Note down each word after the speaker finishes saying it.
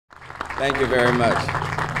Thank you very much.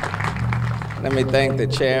 Let me thank the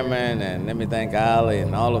chairman, and let me thank Oli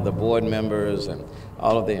and all of the board members and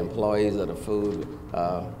all of the employees of the food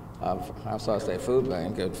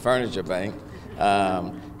bank, furniture bank,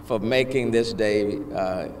 for making this day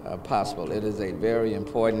possible. It is a very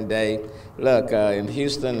important day. Look, in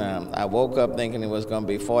Houston, I woke up thinking it was going to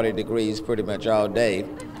be 40 degrees pretty much all day.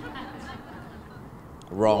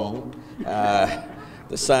 Wrong.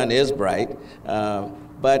 The sun is bright,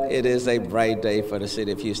 but it is a bright day for the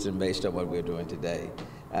city of Houston based on what we're doing today.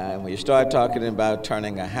 When you start talking about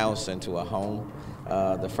turning a house into a home,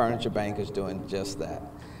 the furniture bank is doing just that.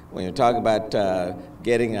 When you talk about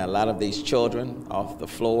getting a lot of these children off the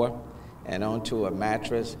floor and onto a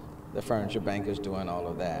mattress, the furniture bank is doing all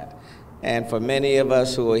of that. And for many of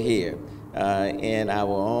us who are here, in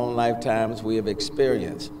our own lifetimes, we have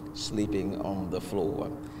experienced sleeping on the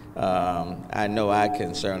floor. I know I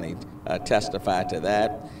can certainly testify to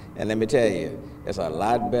that. And let me tell you, it's a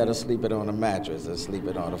lot better sleeping on a mattress than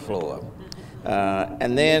sleeping on the floor.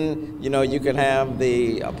 And then, you know, you can have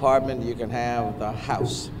the apartment, you can have the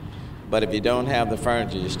house. But if you don't have the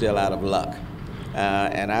furniture, you're still out of luck.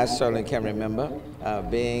 And I certainly can remember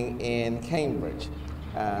being in Cambridge.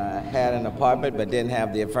 Had an apartment but didn't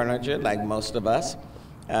have the furniture like most of us,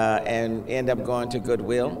 and ended up going to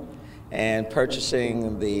Goodwill and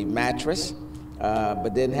purchasing the mattress, but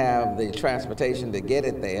didn't have the transportation to get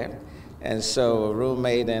it there. And so a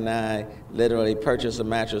roommate and I literally purchased a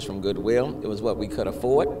mattress from Goodwill. It was what we could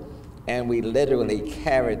afford, and we literally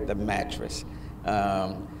carried the mattress.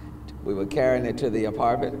 We were carrying it to the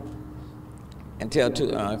apartment until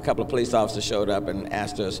a couple of police officers showed up and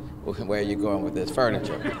asked us, where are you going with this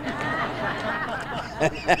furniture?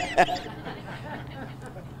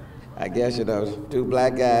 I guess, you know, two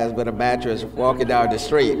black guys with a mattress walking down the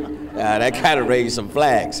street. That kind of raised some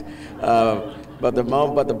flags. But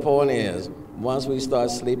the point is, once we start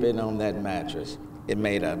sleeping on that mattress, it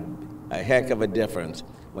made a heck of a difference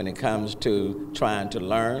when it comes to trying to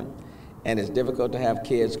learn. And it's difficult to have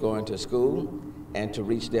kids going to school and to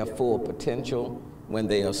reach their full potential when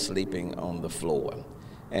they are sleeping on the floor.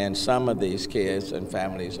 And some of these kids and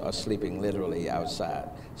families are sleeping literally outside.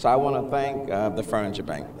 So I want to thank the Furniture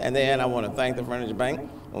Bank. And then I want to thank the Furniture Bank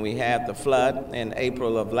when we had the flood in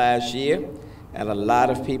April of last year, and a lot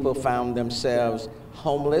of people found themselves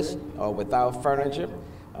homeless or without furniture.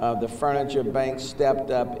 The Furniture Bank stepped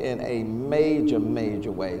up in a major,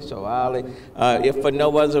 major way. So Oli, if for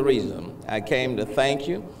no other reason, I came to thank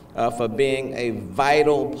you for being a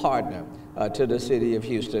vital partner to the city of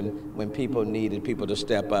Houston when people needed people to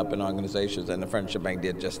step up in organizations, and the Furniture Bank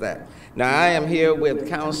did just that. Now I am here with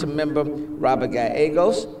Council Member Robert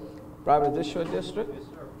Gallegos. Robert, is this your district? Yes,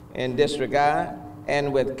 sir. In District I,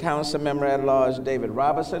 and with Council Member at Large David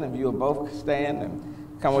Robertson. If you will both stand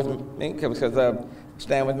and come with me, because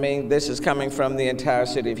stand with me. This is coming from the entire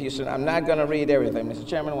city of Houston. I'm not going to read everything. Mr.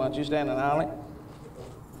 Chairman, why don't you stand, and Oli?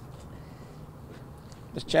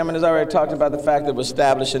 Mr. Chairman has already talked about the fact that it was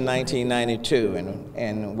established in 1992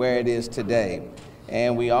 and where it is today.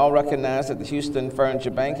 And we all recognize that the Houston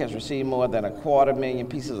Furniture Bank has received more than 250,000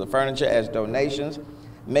 pieces of furniture as donations,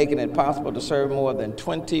 making it possible to serve more than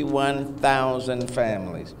 21,000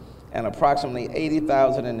 families and approximately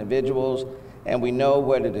 80,000 individuals. And we know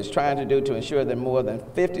what it is trying to do to ensure that more than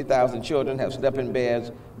 50,000 children have slept in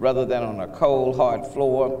beds rather than on a cold, hard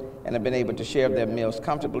floor, and have been able to share their meals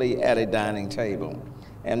comfortably at a dining table.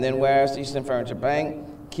 And then whereas the Houston Furniture Bank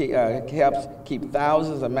helps keep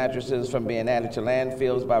thousands of mattresses from being added to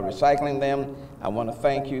landfills by recycling them, I want to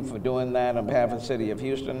thank you for doing that on behalf of the city of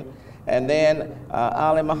Houston. And then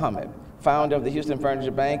Oli Mohammed, founder of the Houston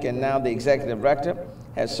Furniture Bank and now the executive director,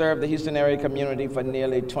 has served the Houston area community for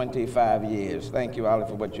nearly 25 years. Thank you, Oli,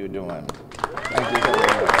 for what you're doing. Thank you so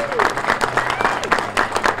very much.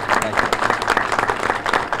 Thank you.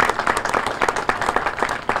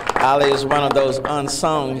 Oli is one of those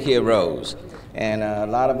unsung heroes. And a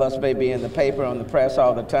lot of us may be in the paper, on the press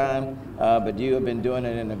all the time, but you have been doing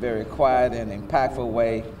it in a very quiet and impactful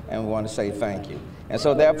way, and we want to say thank you. And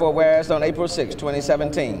so therefore, whereas on April 6,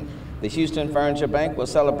 2017, the Houston Furniture Bank will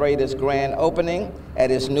celebrate its grand opening at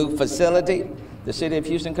its new facility, the City of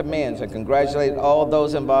Houston commends and congratulates all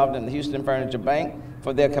those involved in the Houston Furniture Bank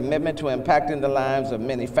for their commitment to impacting the lives of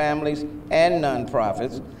many families and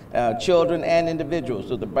nonprofits, children and individuals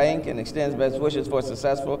through the bank, and extends best wishes for a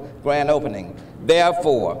successful grand opening.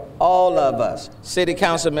 Therefore, all of us, City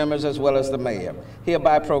Council members as well as the Mayor,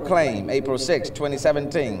 hereby proclaim April 6,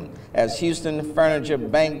 2017 as Houston Furniture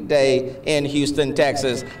Bank Day in Houston,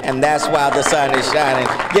 Texas, and that's why the sun is shining.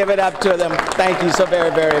 Give it up to them. Thank you so very,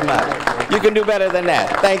 very much. You can do better than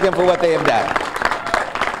that. Thank them for what they have done.